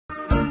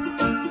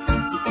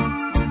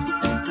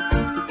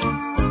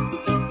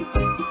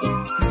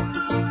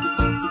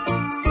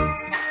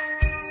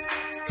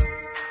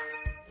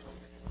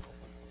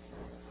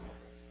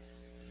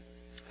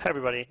Hi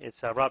everybody,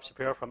 it's Rob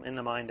Shapiro from In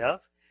the Mind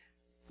Of.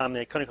 I'm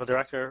the Clinical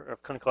Director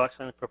of Clinical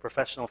Excellence for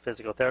Professional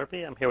Physical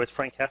Therapy. I'm here with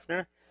Frank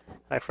Hoeffner.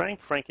 Hi Frank.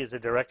 Frank is the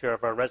Director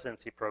of our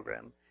residency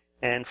program.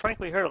 And Frank,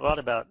 we heard a lot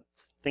about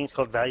things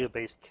called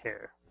value-based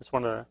care. Just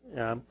want to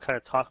kind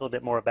of talk a little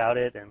bit more about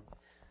it and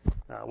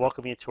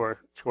welcome you to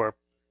our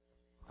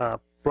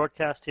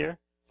broadcast here.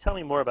 Tell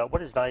me more about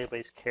what is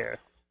value-based care.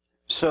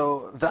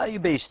 So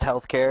value-based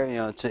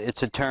healthcare,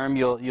 it's a term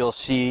you'll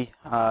see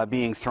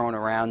being thrown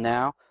around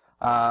now.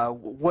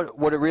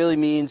 What it really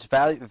means,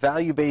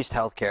 value-based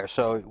healthcare.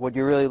 So what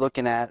you're really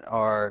looking at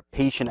are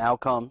patient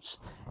outcomes,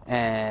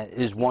 and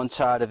is one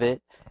side of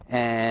it,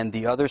 and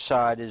the other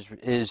side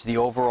is the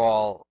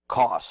overall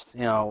cost.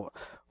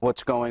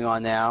 What's going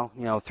on now,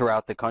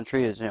 throughout the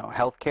country is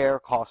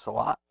healthcare costs a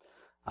lot,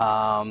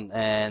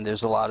 and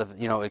there's a lot of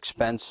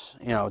expense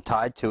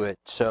tied to it.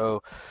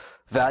 So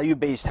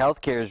value-based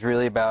healthcare is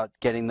really about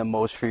getting the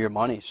most for your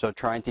money. So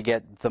trying to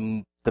get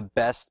the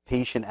best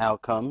patient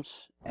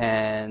outcomes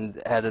and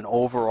at an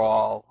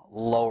overall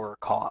lower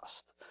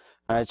cost.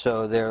 All right,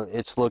 so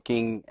it's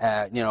looking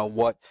at,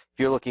 if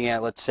you're looking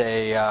at, let's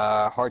say,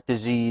 heart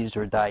disease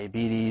or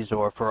diabetes,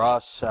 or for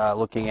us,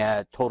 looking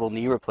at total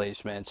knee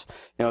replacements,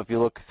 if you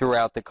look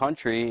throughout the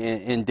country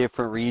in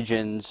different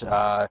regions,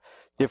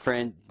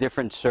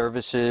 different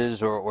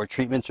services or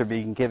treatments are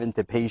being given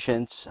to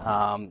patients.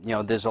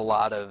 There's a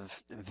lot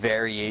of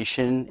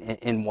variation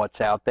in what's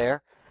out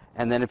there.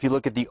 And then if you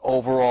look at the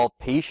overall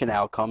patient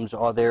outcomes,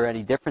 are there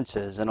any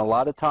differences? And a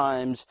lot of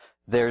times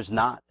there's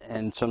not.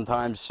 And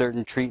sometimes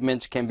certain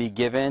treatments can be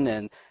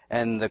given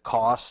and the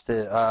cost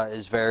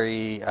is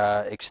very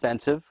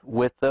extensive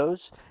with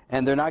those.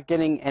 And they're not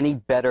getting any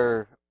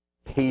better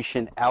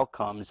patient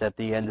outcomes at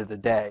the end of the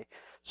day.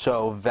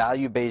 So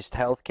value-based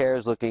healthcare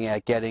is looking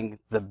at getting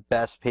the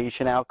best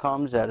patient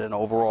outcomes at an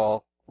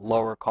overall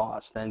lower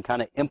cost and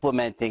kind of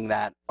implementing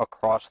that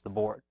across the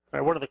board. All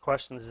right, what are the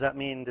questions? Does that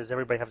mean, does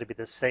everybody have to be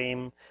the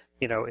same?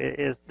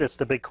 That's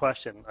the big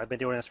question. I've been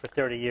doing this for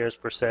 30 years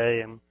per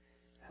se, and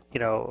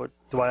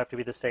do I have to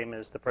be the same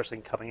as the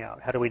person coming out?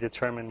 How do we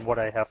determine what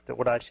I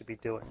should be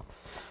doing?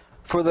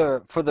 For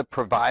the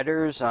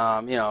providers,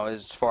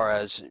 as far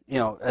as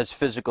as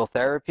physical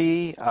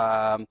therapy,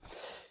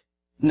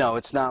 no,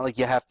 it's not like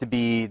you have to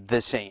be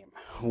the same.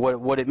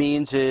 What it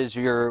means is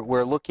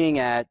we're looking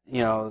at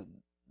the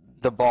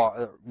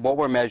bar. What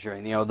we're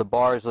measuring, the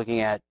bar is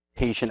looking at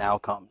patient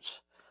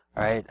outcomes,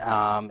 right?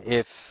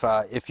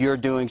 If you're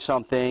doing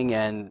something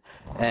and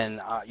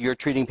you're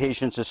treating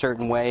patients a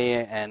certain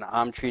way and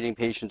I'm treating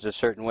patients a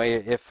certain way,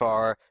 if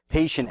our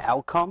patient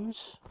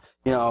outcomes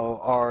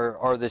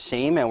are the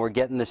same and we're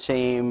getting the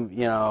same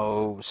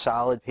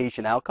solid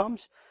patient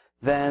outcomes,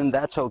 then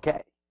that's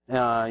okay.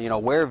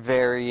 We're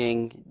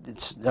varying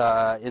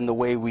in the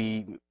way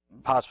we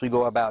possibly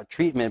go about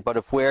treatment, but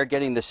if we're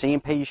getting the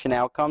same patient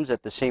outcomes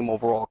at the same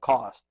overall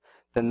cost,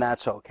 then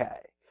that's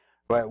okay.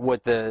 Right?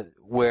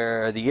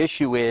 Where the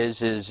issue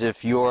is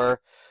if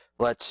you're,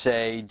 let's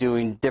say,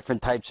 doing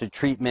different types of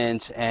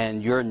treatments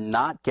and you're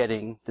not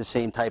getting the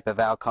same type of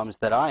outcomes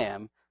that I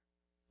am,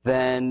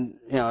 then,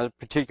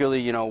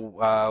 particularly,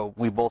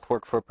 we both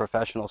work for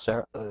professional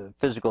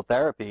physical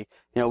therapy,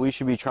 we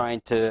should be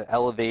trying to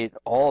elevate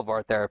all of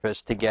our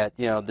therapists to get,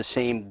 the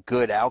same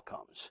good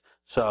outcomes.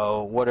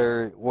 So what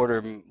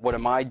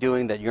am I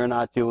doing that you're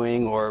not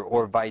doing,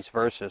 or vice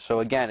versa? So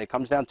again, it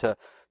comes down to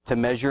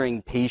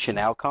measuring patient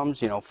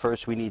outcomes.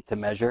 First we need to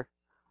measure.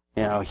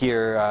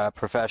 Here,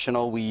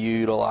 professional, we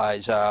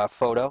utilize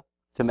photo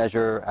to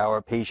measure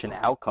our patient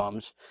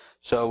outcomes.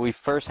 So we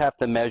first have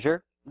to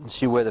measure,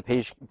 see where the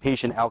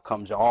patient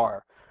outcomes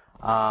are.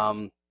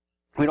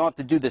 We don't have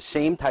to do the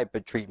same type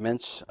of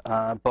treatments,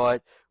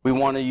 but we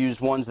want to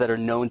use ones that are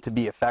known to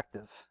be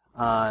effective.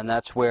 And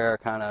that's where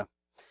kind of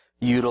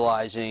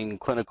utilizing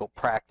clinical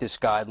practice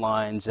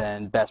guidelines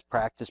and best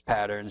practice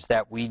patterns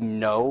that we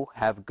know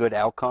have good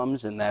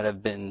outcomes and that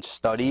have been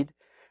studied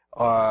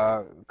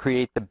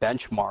create the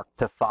benchmark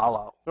to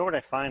follow. Where would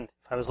I find,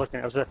 if I was a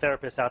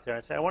therapist out there and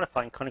I say, I want to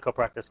find clinical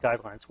practice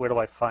guidelines, where do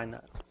I find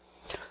that?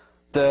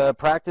 The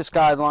practice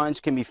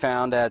guidelines can be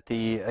found at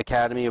the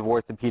Academy of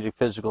Orthopedic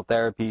Physical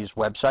Therapy's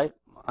website.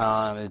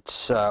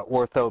 It's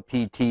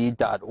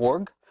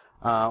orthopt.org.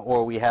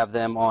 Or we have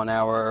them on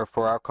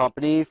for our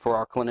company, for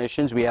our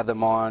clinicians,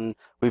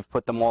 we've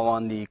put them all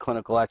on the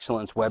Clinical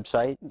Excellence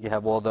website. You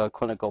have all the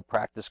clinical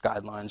practice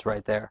guidelines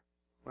right there.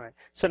 Right.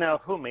 So now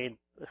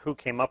who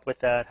came up with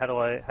that? How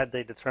did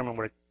they determine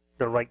where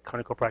the right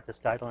clinical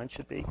practice guidelines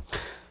should be?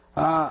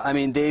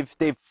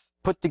 They've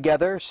put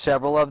together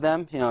several of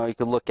them. You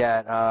could look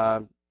at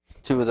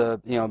two of the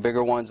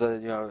bigger ones,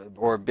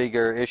 or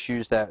bigger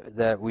issues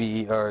that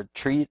we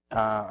treat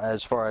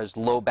as far as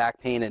low back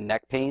pain and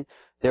neck pain.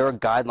 There are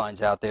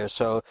guidelines out there.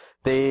 So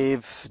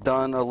they've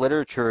done a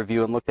literature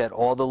review and looked at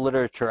all the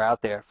literature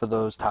out there for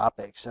those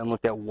topics and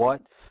looked at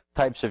what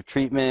types of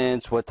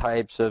treatments, what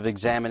types of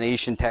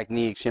examination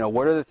techniques,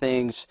 what are the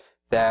things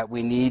that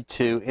we need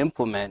to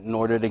implement in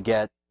order to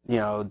get,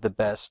 the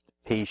best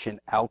patient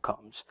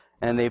outcomes.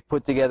 and they've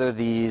put together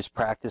these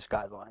practice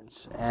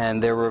guidelines,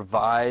 and they're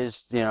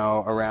revised,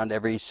 around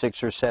every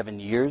 6 or 7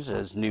 years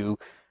as new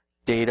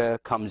data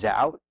comes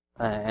out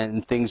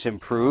and things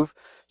improve.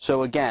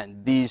 So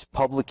again, these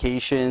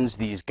publications,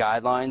 these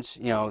guidelines,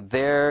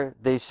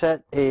 they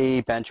set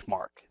a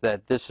benchmark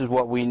that these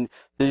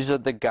are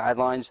the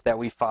guidelines that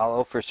we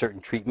follow for certain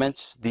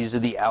treatments. These are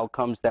the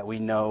outcomes that we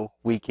know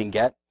we can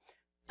get.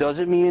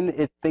 Doesn't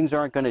mean things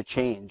aren't going to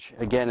change.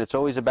 Again, it's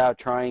always about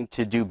trying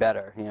to do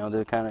better,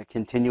 the kind of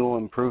continual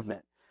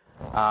improvement.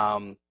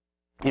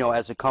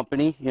 As a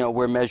company,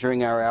 we're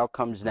measuring our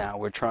outcomes now.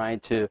 We're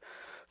trying to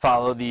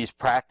follow these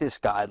practice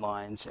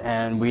guidelines,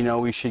 and we know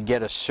we should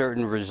get a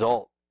certain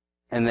result.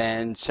 And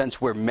then since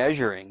we're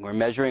measuring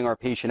our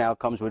patient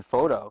outcomes with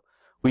photo,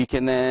 we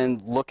can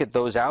then look at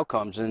those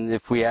outcomes. And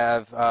if we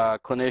have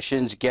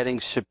clinicians getting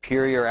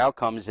superior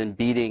outcomes and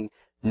beating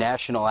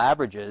national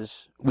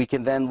averages, we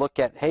can then look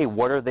at, hey,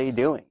 what are they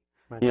doing?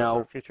 Those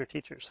are future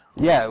teachers.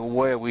 Yeah,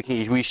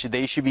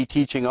 they should be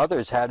teaching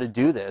others how to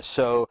do this.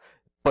 So,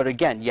 but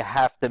again, you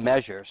have to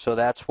measure. So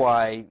that's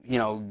why,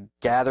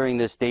 gathering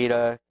this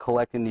data,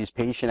 collecting these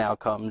patient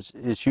outcomes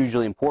is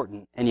hugely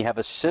important. And you have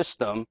a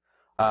system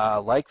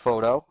like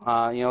photo.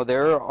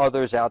 There are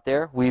others out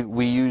there.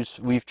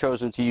 We've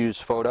chosen to use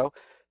photo.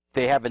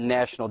 They have a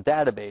national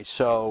database,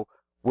 so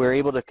we're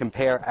able to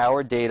compare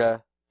our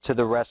data to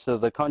the rest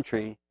of the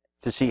country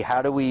to see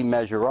how do we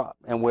measure up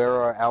and where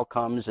are our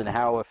outcomes and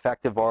how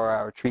effective are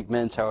our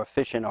treatments, how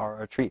efficient are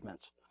our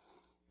treatments.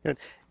 Good.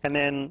 And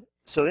then,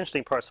 so the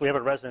interesting part, so we have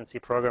a residency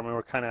program and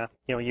we're kind of,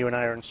 you and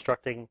I are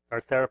instructing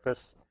our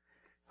therapists.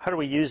 How are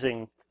we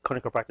using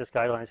clinical practice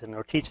guidelines in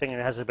our teaching,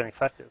 and has it been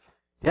effective?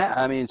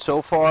 Yeah,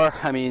 so far,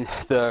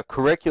 the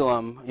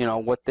curriculum,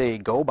 what they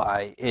go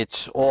by,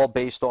 it's all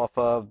based off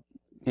of,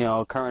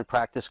 current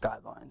practice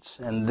guidelines.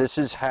 And this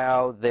is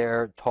how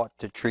they're taught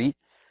to treat.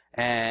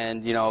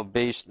 And,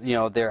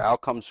 their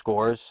outcome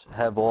scores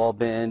have all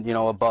been,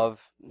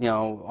 above,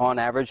 on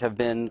average have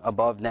been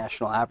above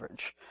national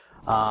average.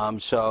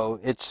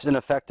 So it's an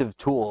effective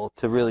tool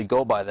to really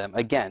go by them.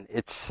 Again,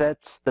 it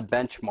sets the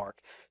benchmark.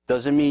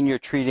 Doesn't mean you're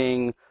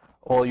treating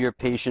all your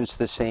patients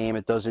the same.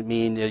 It doesn't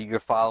mean that you're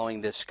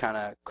following this kind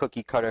of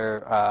cookie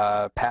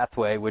cutter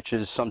pathway, which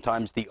is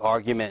sometimes the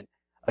argument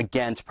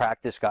against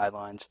practice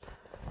guidelines.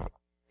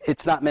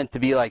 It's not meant to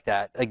be like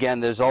that. Again,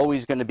 there's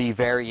always going to be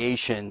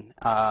variation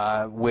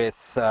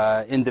with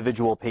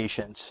individual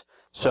patients.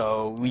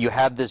 So you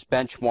have this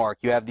benchmark,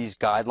 you have these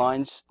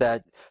guidelines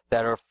that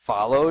are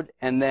followed,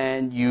 and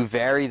then you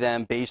vary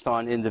them based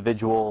on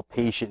individual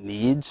patient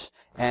needs,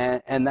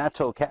 and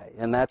that's okay.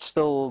 And that's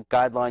still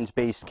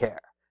guidelines-based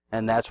care.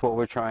 And that's what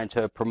we're trying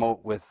to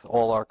promote with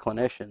all our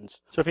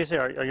clinicians. So if you say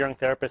our young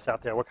therapists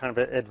out there, what kind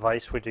of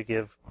advice would you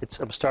give?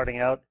 I'm starting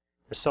out.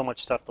 There's so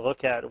much stuff to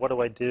look at. What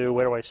do I do?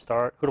 Where do I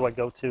start? Who do I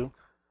go to?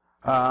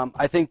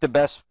 I think the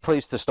best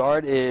place to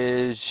start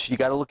is you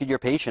got to look at your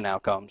patient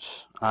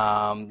outcomes.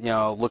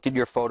 Look at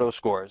your photo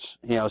scores.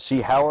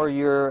 See how are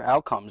your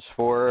outcomes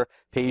for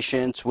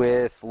patients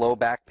with low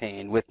back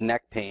pain, with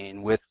neck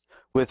pain,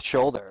 with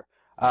shoulder.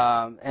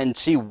 And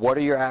see what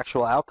are your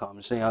actual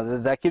outcomes.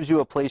 That gives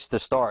you a place to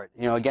start.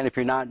 Again, if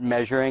you're not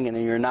measuring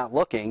and you're not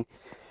looking,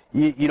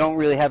 you don't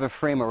really have a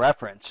frame of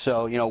reference.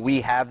 So,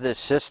 we have this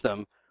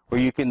system where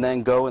you can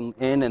then go in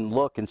and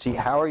look and see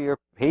how are your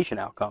patient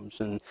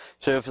outcomes. And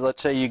so if, let's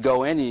say, you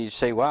go in and you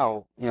say,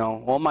 wow,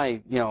 all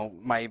my,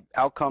 my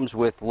outcomes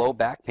with low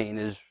back pain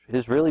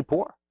is really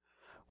poor.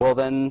 Well,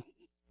 then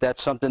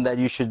that's something that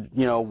you should,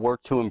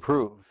 work to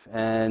improve.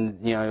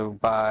 And,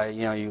 by,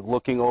 you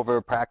looking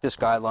over practice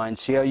guidelines,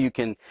 see how you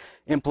can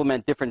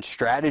implement different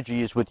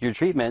strategies with your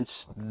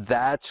treatments.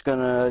 That's going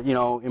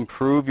to,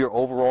 improve your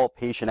overall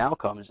patient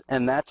outcomes.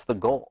 And that's the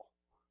goal.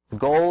 The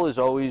goal is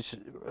always,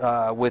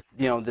 with,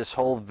 this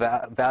whole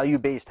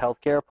value-based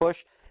healthcare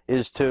push,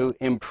 is to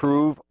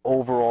improve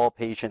overall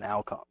patient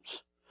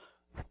outcomes.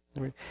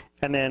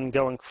 And then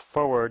going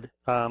forward,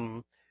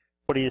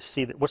 what do you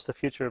see? What's the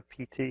future of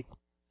PT?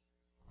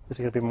 Is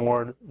it going to be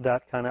more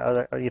that kind of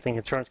other? Or you think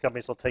insurance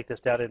companies will take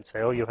this data and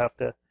say, "Oh, you have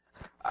to"?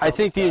 I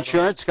think the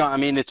insurance.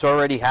 It's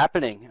already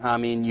happening.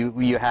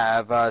 You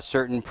have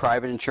certain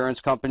private insurance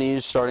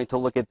companies starting to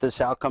look at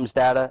this outcomes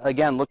data.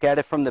 Again, look at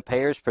it from the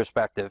payer's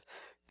perspective.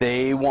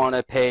 They want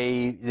to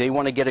pay. They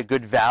want to get a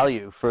good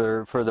value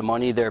for the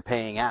money they're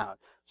paying out.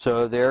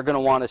 So they're going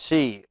to want to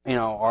see,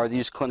 are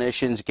these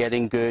clinicians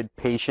getting good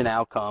patient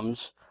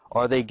outcomes?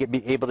 Are they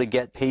be able to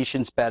get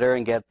patients better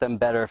and get them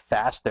better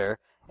faster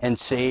and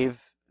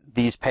save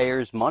these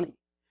payers money?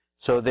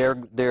 So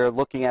they're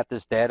looking at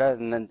this data,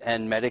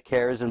 and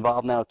Medicare is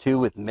involved now too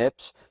with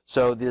MIPS.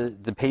 So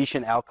the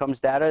patient outcomes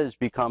data is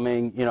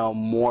becoming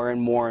more and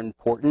more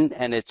important,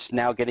 and it's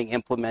now getting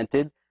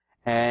implemented,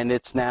 and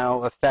it's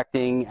now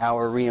affecting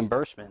our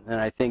reimbursement. And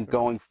I think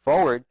going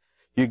forward,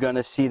 you're going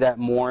to see that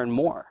more and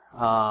more.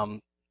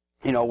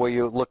 Where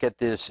you look at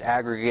this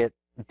aggregate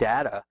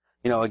data.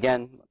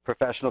 Again,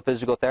 professional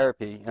physical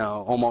therapy.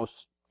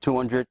 Almost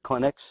 200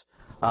 clinics.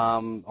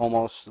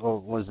 Almost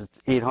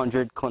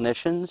 800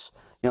 clinicians.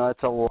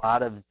 That's a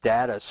lot of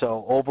data.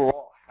 So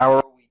overall, how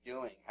are we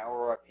doing? How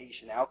are our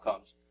patient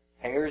outcomes?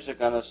 Payers are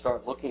going to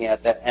start looking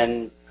at that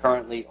and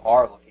currently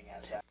are looking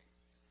at that.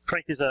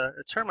 Frank, there's a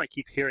term I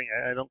keep hearing.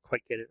 I don't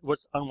quite get it.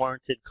 What's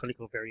unwarranted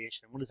clinical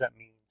variation? What does that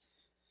mean?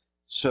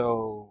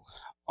 So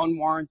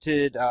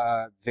unwarranted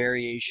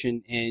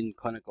variation in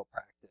clinical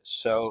practice.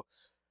 So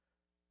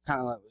kind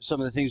of like some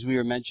of the things we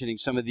were mentioning,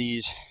 some of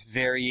these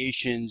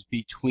variations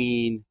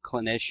between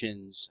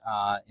clinicians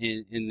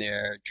in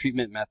their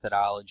treatment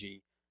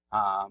methodology.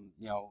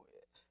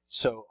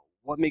 So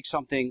what makes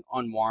something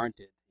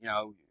unwarranted?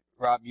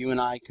 Rob, you and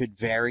I could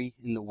vary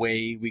in the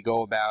way we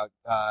go about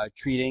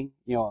treating,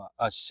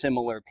 a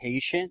similar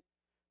patient,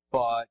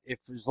 but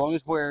as long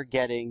as we're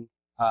getting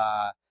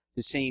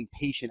the same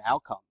patient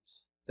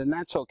outcomes, then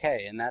that's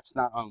okay, and that's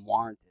not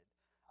unwarranted.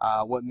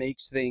 What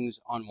makes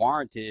things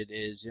unwarranted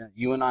is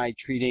you and I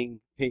treating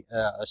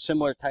a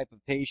similar type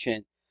of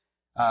patient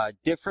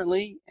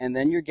differently, and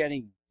then you're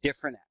getting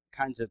different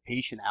kinds of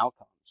patient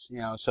outcomes.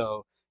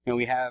 So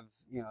we have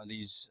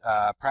these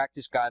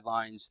practice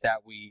guidelines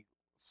that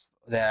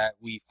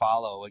we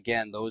follow.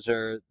 Again, those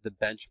are the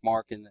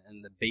benchmark and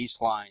the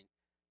baseline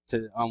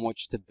on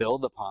which to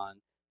build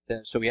upon.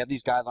 So we have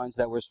these guidelines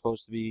that we're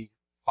supposed to be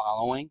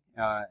following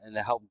and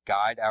to help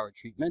guide our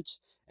treatments,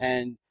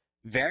 and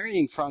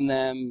varying from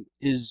them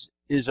is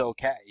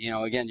okay.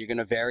 Again, you're going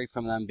to vary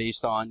from them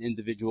based on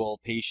individual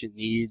patient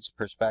needs,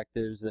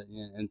 perspectives,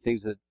 and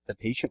things that the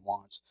patient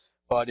wants.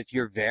 But if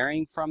you're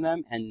varying from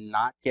them and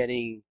not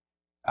getting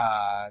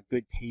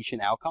good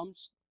patient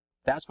outcomes,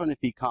 that's when it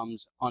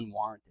becomes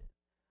unwarranted.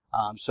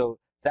 So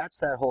that's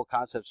that whole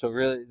concept. So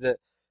really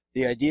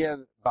the idea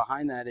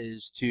behind that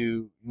is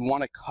you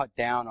want to cut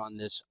down on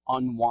this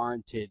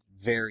unwarranted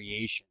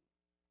variation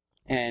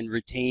and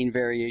retain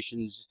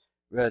variations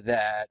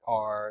that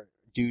are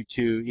due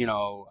to,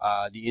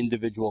 the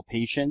individual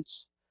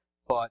patients,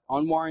 but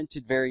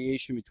unwarranted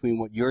variation between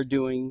what you're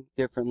doing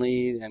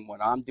differently and what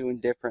I'm doing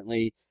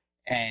differently,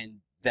 and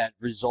that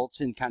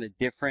results in kind of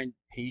different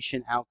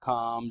patient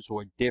outcomes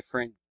or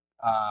different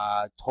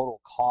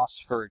total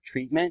costs for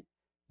treatment.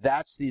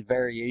 That's the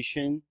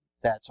variation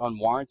that's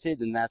unwarranted,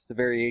 and that's the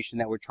variation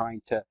that we're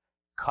trying to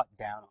cut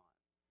down on.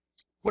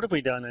 What have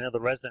we done? I know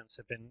the residents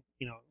have been,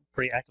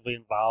 pretty actively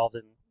involved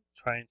in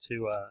trying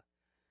to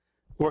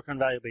work on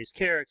value-based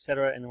care, et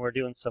cetera, and we're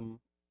doing some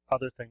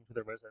other things with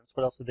the residents.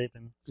 What else have they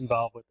been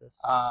involved with this?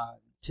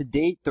 To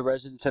date, the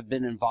residents have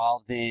been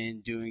involved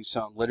in doing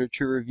some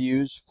literature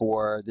reviews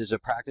there's a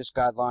practice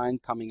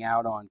guideline coming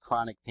out on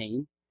chronic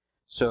pain.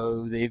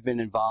 So they've been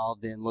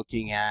involved in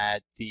looking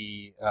at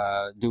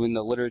doing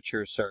the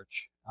literature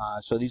search.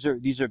 So these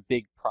are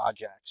big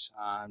projects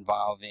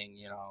involving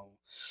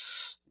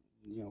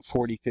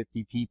 40,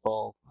 50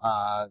 people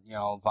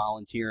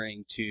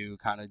volunteering to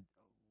kind of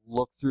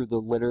look through the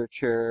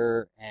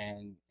literature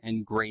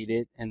and grade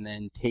it, and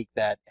then take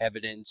that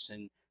evidence,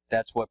 and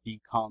that's what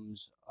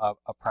becomes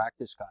a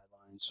practice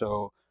guideline.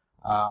 So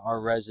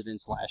our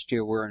residents last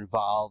year were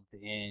involved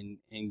in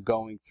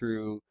going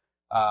through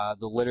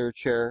the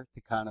literature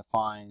to kind of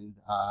find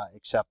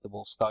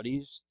acceptable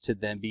studies to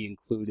then be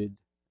included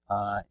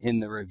in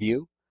the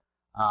review.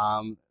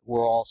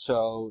 We're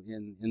also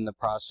in the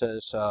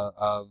process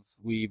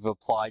we've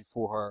applied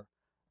for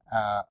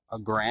a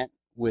grant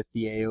with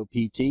the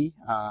AOPT.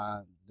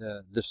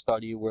 The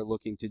study we're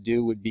looking to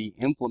do would be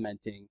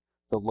implementing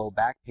the low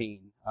back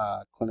pain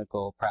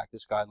clinical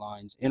practice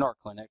guidelines in our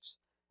clinics,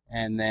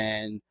 and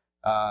then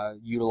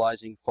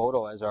utilizing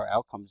photo as our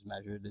outcomes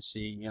measure to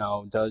see,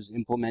 does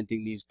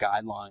implementing these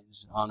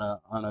guidelines on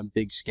a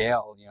big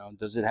scale,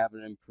 does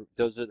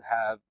it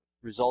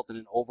result in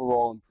an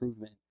overall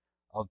improvement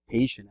of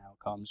patient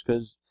outcomes?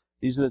 Because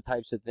these are the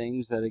types of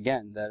things that,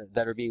 again,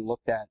 that are being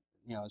looked at,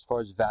 as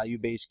far as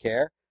value-based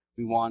care.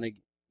 We want to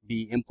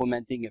be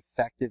implementing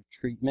effective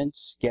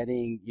treatments,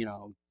 getting,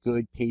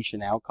 good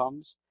patient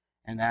outcomes,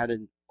 and at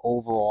an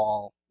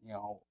overall,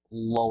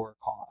 lower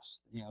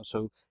cost.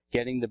 So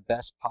getting the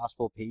best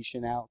possible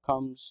patient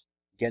outcomes,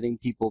 getting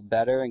people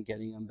better, and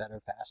getting them better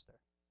faster.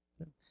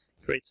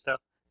 Great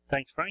stuff.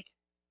 Thanks, Frank.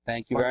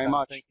 Thank you very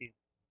much. Thank you.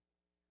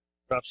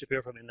 Rob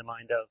Shapiro from In the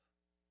Mind Of.